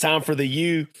 It's time for the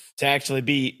U to actually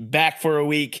be back for a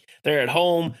week. They're at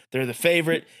home. They're the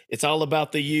favorite. It's all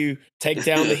about the U. Take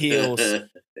down the heels.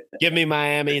 Give me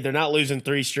Miami. They're not losing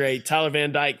 3 straight. Tyler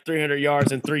Van Dyke, 300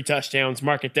 yards and 3 touchdowns.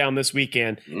 Mark it down this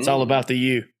weekend. It's all about the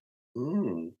U.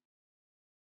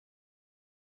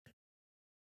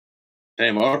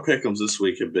 Damn, our pick'ems this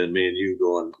week have been me and you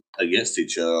going against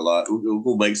each other a lot.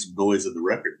 We'll make some noise in the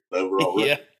record overall.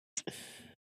 Yeah.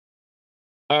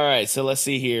 All right, so let's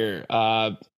see here.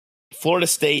 Florida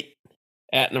State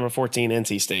at number 14,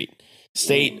 NC State.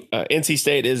 NC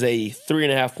State is a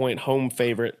 3.5-point home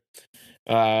favorite.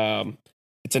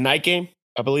 It's a night game.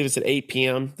 I believe it's at 8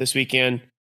 p.m. this weekend.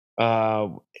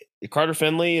 Carter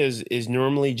Finley is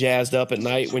normally jazzed up at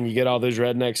night when you get all those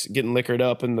rednecks getting liquored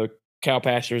up in the cow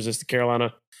pastures, as the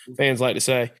Carolina fans like to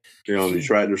say. These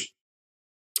riders.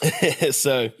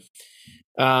 So,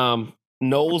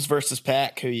 Knowles versus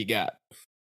Pack. Who you got?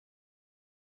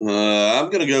 I'm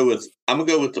gonna go with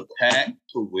the Pack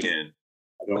to win.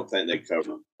 I don't think they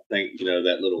cover. I think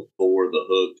that little 4, the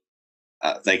hook.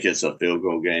 I think it's a field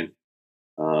goal game,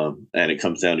 and it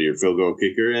comes down to your field goal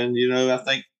kicker. And I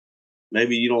think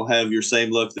maybe you don't have your same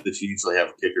luck that you usually have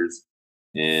with kickers,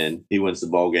 and he wins the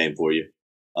ball game for you.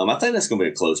 I think that's going to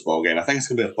be a close ball game. I think it's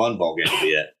going to be a fun ball game to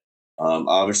be at.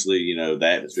 Obviously, the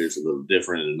atmosphere is a little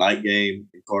different in a night game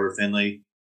in Carter Finley.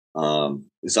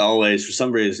 It's always, for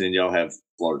some reason, y'all have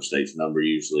Florida State's number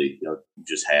usually. You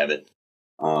just have it.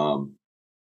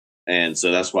 And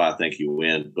so that's why I think you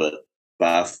win. But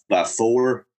by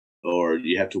 4, or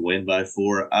you have to win by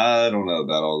 4, I don't know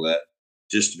about all that.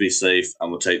 Just to be safe,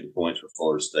 I'm going to take the points for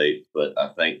Florida State, but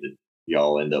I think that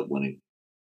y'all end up winning.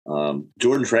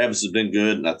 Jordan Travis has been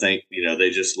good, and I think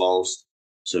they just lost,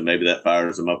 so maybe that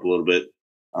fires them up a little bit.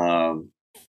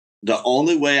 The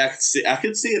only way I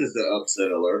could see it as an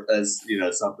upset alert, as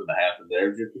something to happen there,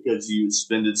 just because you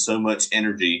expended so much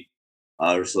energy,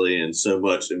 obviously, and so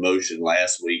much emotion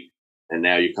last week, and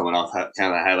now you're coming off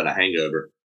kind of having a hangover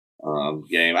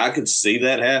game. I could see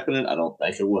that happening. I don't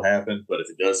think it will happen, but if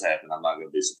it does happen, I'm not going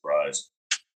to be surprised.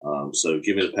 So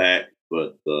give me the Pack,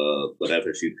 but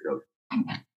FSU cover.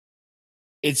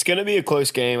 It's going to be a close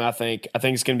game, I think. I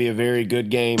think it's going to be a very good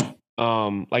game.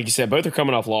 Like you said, both are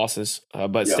coming off losses,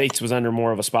 but State's was under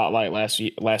more of a spotlight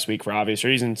last week for obvious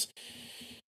reasons.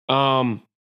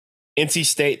 NC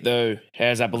State, though,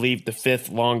 has, I believe, the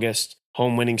 5th longest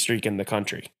home winning streak in the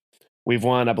country. We've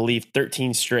won, I believe,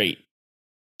 13 straight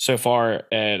so far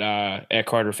at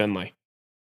Carter Finley.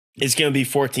 It's going to be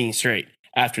 14 straight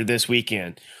after this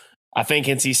weekend. I think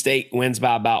NC State wins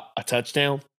by about a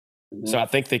touchdown, so I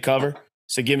think they cover.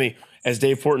 So give me, as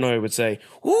Dave Portnoy would say,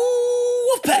 "Woo,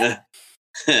 Pack!"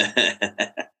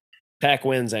 Pack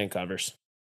wins and covers.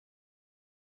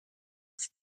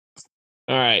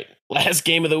 All right, last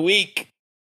game of the week.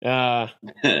 The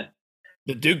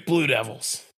Duke Blue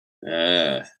Devils.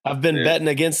 I've been betting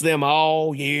against them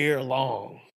all year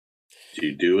long.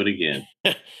 You do it again.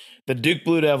 The Duke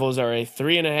Blue Devils are a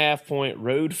 3.5-point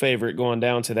road favorite going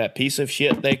down to that piece of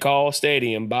shit they call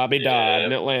stadium, Bobby Dodd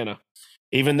in Atlanta.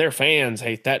 Even their fans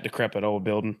hate that decrepit old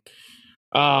building.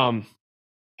 Who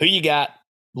you got?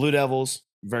 Blue Devils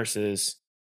versus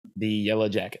the Yellow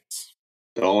Jackets.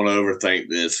 Don't overthink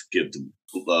this. Give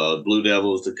the Blue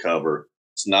Devils the cover.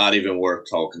 It's not even worth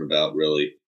talking about,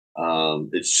 really.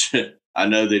 It's I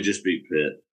know they just beat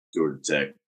Pitt, Georgia Tech,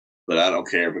 but I don't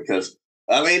care because,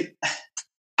 I mean,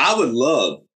 I would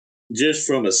love, just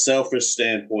from a selfish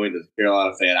standpoint as a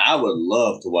Carolina fan, I would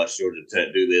love to watch Georgia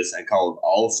Tech do this and cause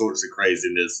all sorts of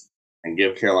craziness and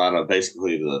give Carolina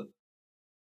basically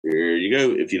here you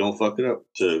go, if you don't fuck it up,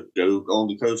 to go on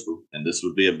the Coastal. And this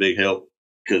would be a big help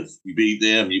because you beat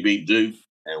them, you beat Duke,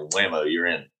 and whammo, you're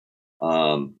in.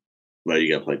 Well,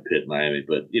 you got to play Pitt, Miami,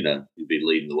 but, you'd be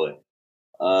leading the way.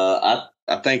 I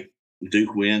think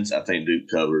Duke wins. I think Duke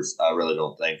covers. I really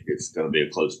don't think it's going to be a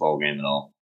close ball game at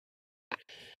all.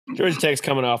 Georgia Tech's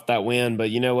coming off that win, but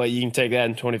you know what? You can take that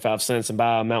in 25 cents and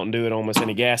buy a Mountain Dew at almost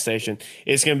any gas station.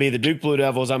 It's going to be the Duke Blue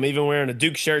Devils. I'm even wearing a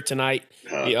Duke shirt tonight.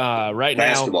 Right now,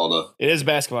 basketball though. It is a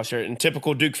basketball shirt in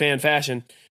typical Duke fan fashion.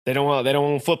 They don't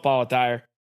want football attire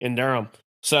in Durham,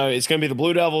 so it's going to be the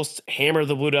Blue Devils. Hammer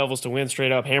the Blue Devils to win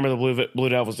straight up. Hammer the Blue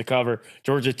Devils to cover.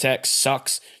 Georgia Tech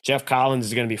sucks. Jeff Collins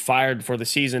is going to be fired before the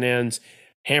season ends.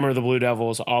 Hammer the Blue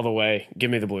Devils all the way.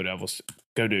 Give me the Blue Devils.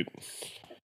 Go Duke.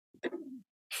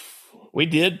 We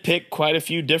did pick quite a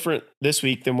few different this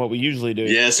week than what we usually do.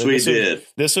 Yes, so we did.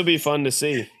 This will be fun to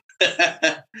see.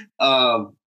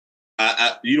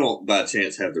 You don't by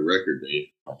chance have the record, do you?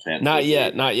 Not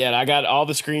yet. I got all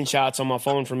the screenshots on my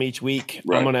phone from each week.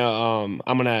 Right. I'm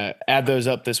gonna add those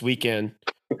up this weekend,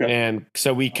 and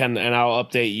so I'll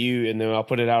update you, and then I'll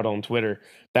put it out on Twitter.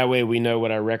 That way, we know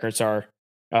what our records are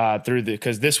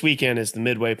because this weekend is the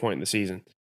midway point in the season.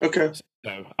 Okay.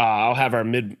 So I'll have our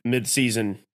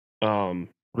mid-season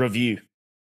review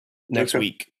next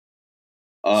week.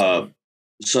 So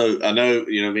I know,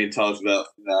 me and talked about,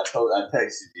 I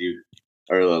texted you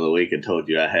earlier in the week and told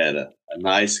you I had a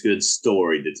nice, good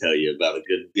story to tell you about, a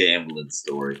good gambling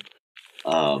story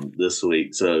this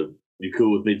week. So you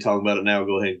cool with me talking about it now?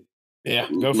 Go ahead. Yeah,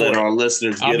 go for Let it. our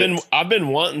listeners get it. I've been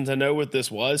wanting to know what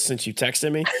this was since you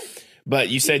texted me, but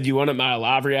you said you wanted my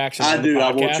live reaction. I do.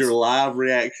 I want your live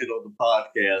reaction on the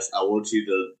podcast. I want you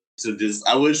to just,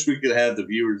 I wish we could have the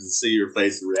viewers to see your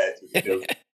face reaction.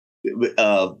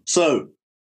 Because, so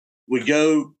we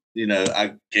go,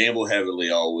 I gamble heavily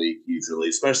all week usually,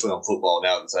 especially on football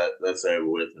now that's over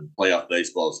with and playoff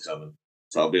baseball is coming.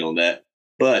 So I'll be on that.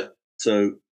 But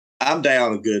so I'm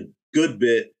down a good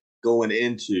bit going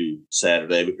into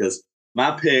Saturday because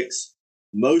my picks,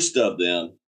 most of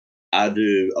them, I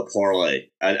do a parlay.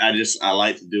 I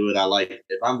like to do it. I like,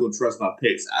 if I'm going to trust my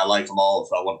picks, I like them all.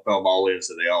 So I want to throw them all in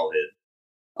so they all hit.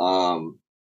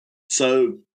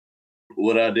 So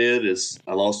what I did is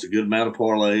I lost a good amount of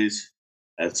parlays,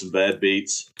 had some bad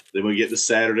beats. Then we get to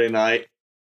Saturday night.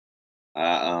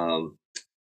 I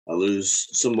lose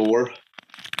some more.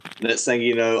 Next thing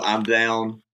you know, I'm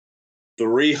down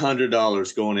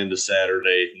 $300 going into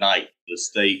Saturday night, the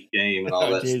state game and all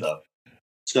that stuff.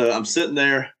 So I'm sitting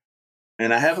there.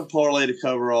 And I have a parlay to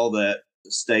cover all that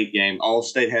state game. All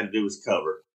state had to do was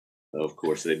cover. So of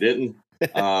course they didn't.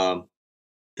 The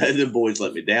boys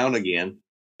let me down again.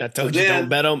 I told you don't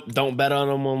bet on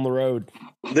them on the road.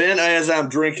 Then as I'm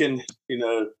drinking,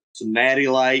 some Natty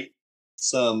Light,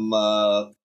 some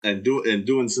and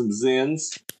doing some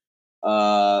Zins,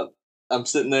 I'm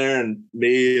sitting there, and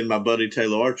me and my buddy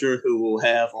Taylor Archer, who we'll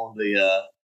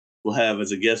have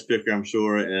as a guest picker, I'm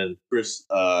sure, and Chris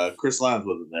Lyons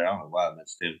wasn't there. I don't know why I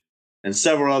mentioned him. And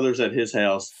several others at his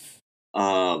house.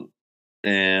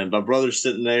 And my brother's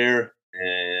sitting there,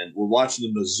 and we're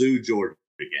watching the Mizzou Georgia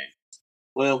game.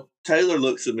 Well, Taylor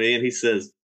looks at me, and he said,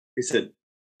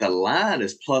 the line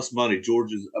is plus money.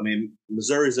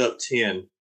 Missouri's up 10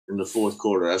 in the fourth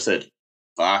quarter. I said,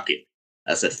 fuck it.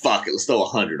 Let's throw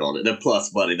 100 on it. They're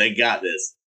plus money. They got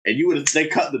this. And they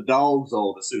cut the dogs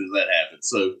on as soon as that happened.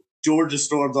 So Georgia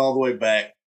storms all the way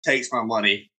back, takes my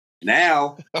money.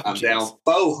 Now I'm down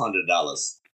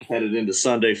 $400 headed into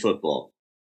Sunday football.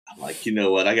 I'm like, you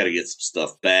know what? I got to get some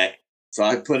stuff back. So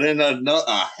I put in a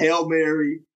Hail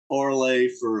Mary parlay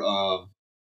for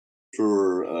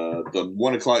the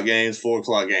 1 o'clock games, 4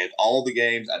 o'clock games, all the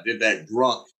games. I did that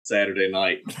drunk Saturday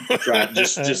night,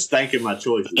 just thanking my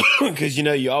choices. Because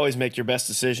you always make your best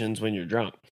decisions when you're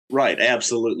drunk. Right,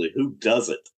 absolutely. Who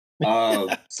doesn't?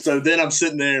 So then I'm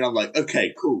sitting there and I'm like,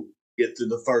 okay, cool. Get to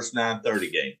the first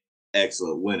 9:30 game.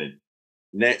 Excellent, winning.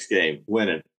 Next game,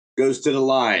 winning. Goes to the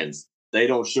Lions. They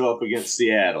don't show up against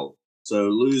Seattle, so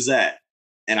lose that.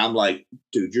 And I'm like,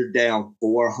 dude, you're down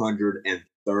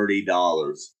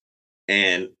 $430.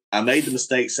 And I made the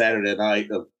mistake Saturday night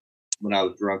when I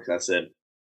was drunk. I said,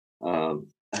 damn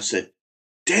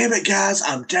it, guys,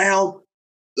 I'm down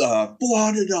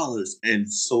 $400.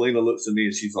 And Selena looks at me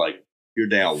and she's like, you're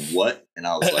down what? And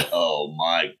I was like, oh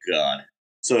my God.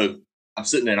 So I'm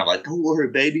sitting there and I'm like, don't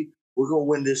worry, baby. We're going to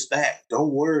win this back.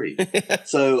 Don't worry.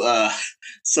 So I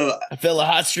feel a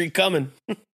hot streak coming.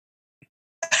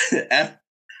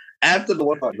 After the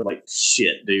one part, you're like,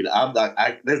 shit, dude.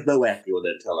 There's no way I can go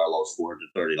that until I lost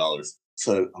 $430.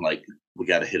 So I'm like, we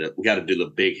got to do the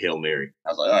big Hail Mary. I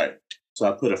was like, all right. So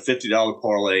I put a $50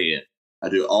 parlay in. I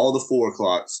do all the 4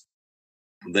 o'clocks.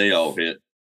 They all hit.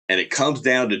 And it comes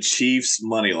down to Chiefs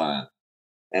money line.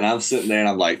 And I'm sitting there and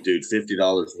I'm like, dude,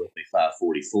 $50 with me,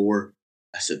 $544.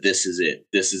 I said, this is it.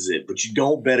 This is it. But you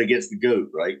don't bet against the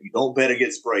GOAT, right? You don't bet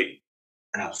against Brady.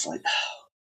 And I was like,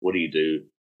 what do you do?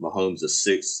 Mahomes is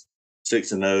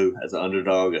 6-0 as an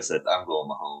underdog. I said, I'm going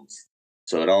Mahomes.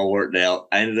 So it all worked out.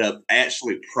 I ended up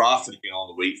actually profiting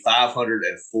on the week,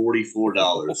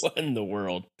 $544. What in the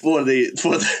world? For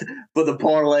the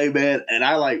parlay, man. And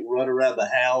I run around the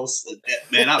house.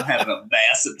 Man, I'm having a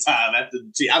massive time after the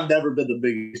Chiefs. I've never been the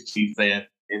biggest Chiefs fan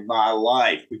in my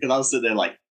life because I was sitting there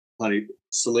like, honey,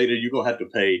 Selena, you're gonna have to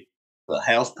pay the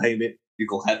house payment. You're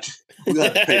gonna have to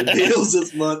pay the bills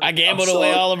this month. I gambled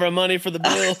away all of our money for the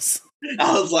bills.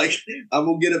 I was like, I'm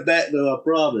gonna get it back though, I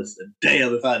promise. And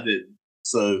damn if I didn't.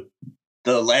 So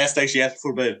the last thing she asked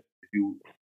for, babe, if you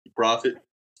profit?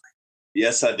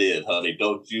 Yes, I did, honey.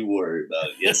 Don't you worry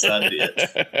about it. Yes, I did.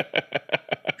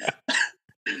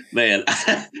 Man,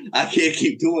 I can't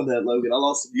keep doing that, Logan. I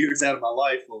lost some years out of my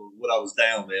life when I was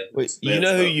down, man. Wait, you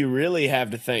know who you really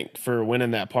have to thank for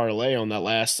winning that parlay on that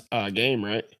last game,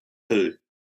 right? Who?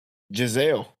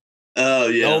 Giselle. Oh,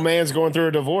 yeah. Old man's going through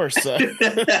a divorce. So.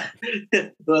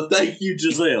 Well, thank you,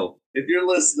 Giselle. If you're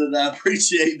listening, I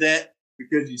appreciate that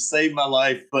because you saved my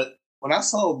life. But when I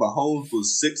saw Mahomes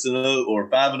was 6-0 or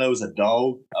 5-0 as a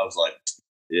dog, I was like,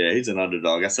 yeah, he's an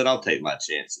underdog. I said, I'll take my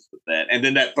chances with that. And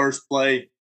then that first play,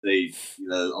 they,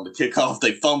 on the kickoff,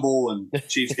 they fumble and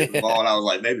Chiefs get the ball. And I was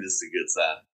like, maybe this is a good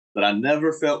sign. But I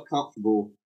never felt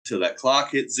comfortable till that clock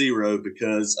hit 0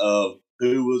 because of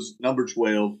who was number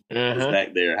 12 was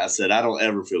back there. I said, I don't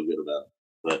ever feel good about it.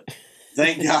 But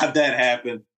thank God that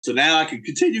happened. So now I can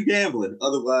continue gambling.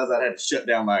 Otherwise, I'd have to shut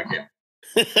down my account.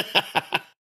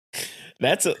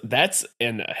 That's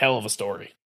a hell of a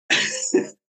story.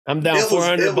 I'm down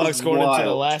 $400 going into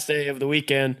the last day of the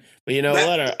weekend. But you know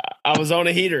what? I was on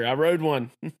a heater. I rode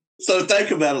one. So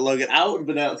think about it, Logan. I would have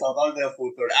been out. So I was down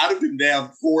 $430. I'd have been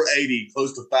down $480,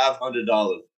 close to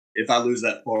 $500 if I lose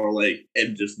that parlay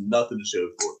and just nothing to show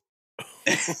for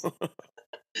it.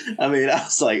 I mean, I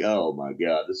was like, oh my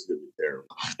God, this is going to be terrible.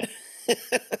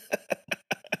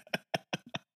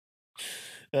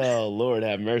 Oh, Lord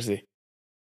have mercy.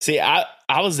 See, I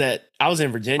was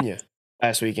in Virginia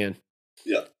last weekend.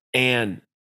 Yeah. And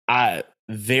I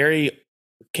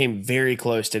came very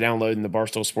close to downloading the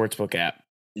Barstool Sportsbook app.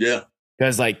 Yeah.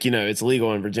 Because it's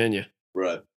legal in Virginia.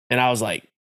 Right. And I was like,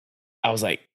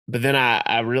 but then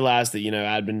I realized that,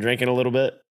 I'd been drinking a little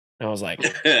bit. And I was like,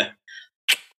 I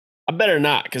better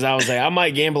not. Because I was like, I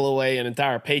might gamble away an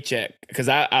entire paycheck. Because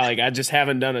I just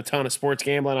haven't done a ton of sports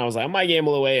gambling. I was like, I might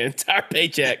gamble away an entire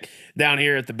paycheck down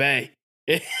here at the Bay.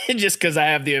 Just because I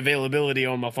have the availability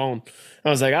on my phone. I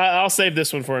was like, I'll save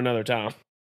this one for another time.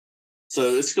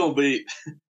 So it's going to be,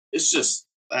 it's just,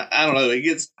 I don't know. It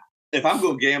gets, if I'm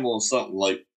going to gamble on something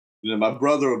like, my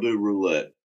brother will do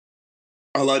roulette.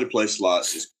 I like to play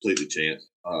slots, just completely chance.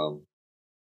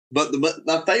 But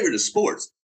my favorite is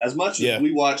sports. As much as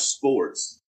we watch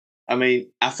sports, I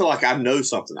mean, I feel like I know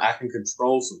something. I can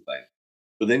control something.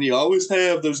 But then you always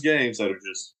have those games that are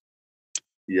just,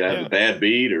 you have a bad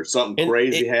beat or something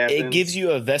crazy happens. It gives you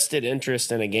a vested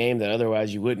interest in a game that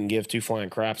otherwise you wouldn't give two flying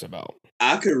craps about.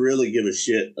 I could really give a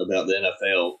shit about the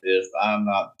NFL if I'm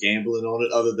not gambling on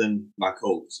it other than my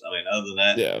Colts. I mean, other than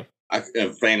that, I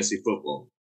have fantasy football.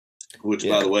 Which,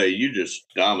 by the way, you just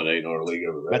dominate our league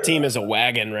over there. My team is a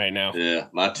wagon right now. Yeah,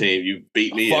 my team, you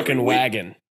beat me. Fucking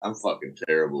wagon. I'm fucking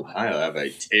terrible. I have a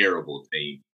terrible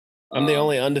team. I'm the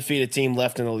only undefeated team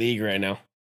left in the league right now.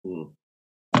 Well,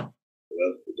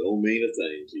 it don't mean a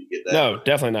thing. You get that. No,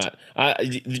 definitely not.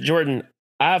 Jordan,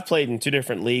 I've played in 2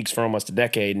 different leagues for almost a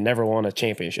decade and never won a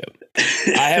championship.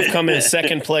 I have come in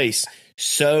second place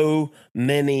so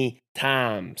many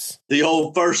times. The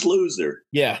old first loser.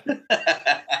 Yeah.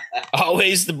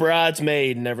 Always the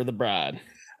bridesmaid, never the bride.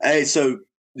 Hey, so,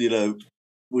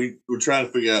 we're trying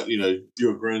to figure out,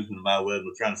 your groomsmen and my wedding,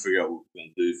 we're trying to figure out what we're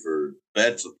going to do for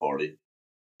bachelor party.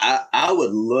 I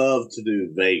would love to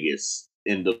do Vegas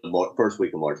in the first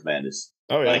week of March Madness.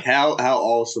 Oh, yeah. Like, how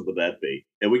awesome would that be?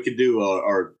 And we could do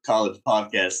our college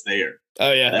podcast there.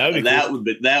 Oh, yeah. That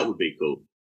would be cool.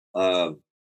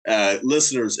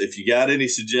 Listeners, if you got any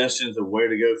suggestions of where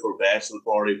to go for a bachelor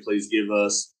party, please give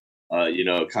us,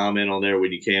 a comment on there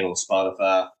when you can on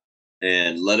Spotify,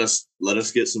 and let us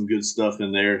get some good stuff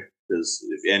in there. Because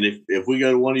if we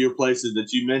go to one of your places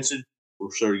that you mentioned,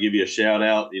 we'll sure to give you a shout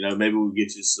out. Maybe we'll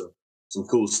get you some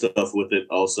cool stuff with it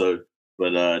also.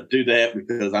 But do that,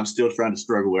 because I'm still trying to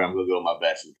struggle where I'm going to go on my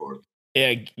bachelor party.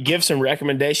 Yeah, give some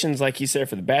recommendations, like you said,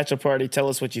 for the bachelor party. Tell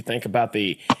us what you think about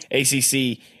the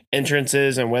ACC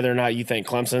entrances and whether or not you think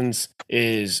Clemson's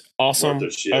is awesome,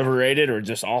 overrated, or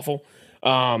just awful.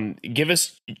 Give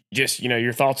us just,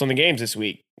 your thoughts on the games this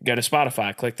week. Go to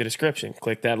Spotify, click the description,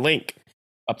 click that link,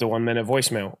 up to 1 minute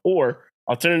voicemail. Or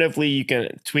alternatively, you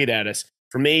can tweet at us.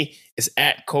 For me, it's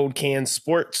at Cold Cans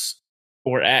Sports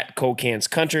or at Cold Cans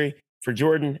Country. For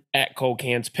Jordan, at Cold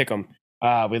Cans Pick'em.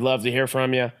 We'd love to hear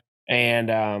from you.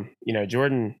 And,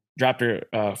 Jordan dropped her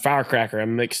firecracker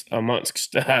amongst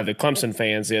the Clemson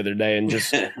fans the other day, and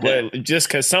just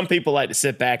because some people like to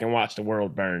sit back and watch the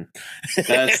world burn.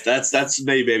 That's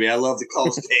me, baby. I love to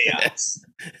cause chaos.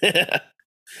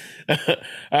 All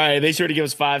right, be sure to give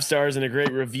us 5 stars and a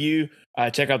great review.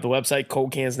 Check out the website,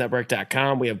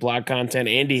 coldcansnetwork.com. We have blog content.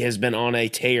 Andy has been on a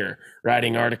tear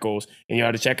writing articles, and you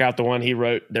ought to check out the one he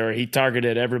wrote there. He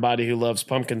targeted everybody who loves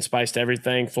pumpkin spiced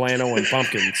everything, flannel, and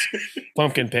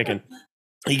pumpkin picking.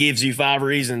 He gives you 5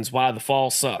 reasons why the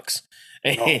fall sucks.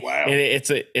 Oh, wow. And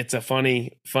it's a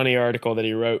funny article that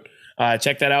he wrote.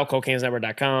 Check that out,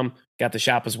 coldcansnetwork.com. Got the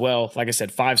shop as well. Like I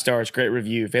said, 5 stars, great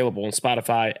review, available on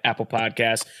Spotify, Apple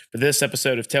Podcasts. For this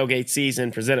episode of Tailgate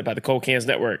Season, presented by the Cold Cans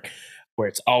Network, where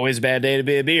it's always a bad day to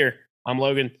be a beer. I'm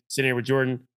Logan, sitting here with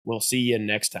Jordan. We'll see you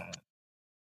next time.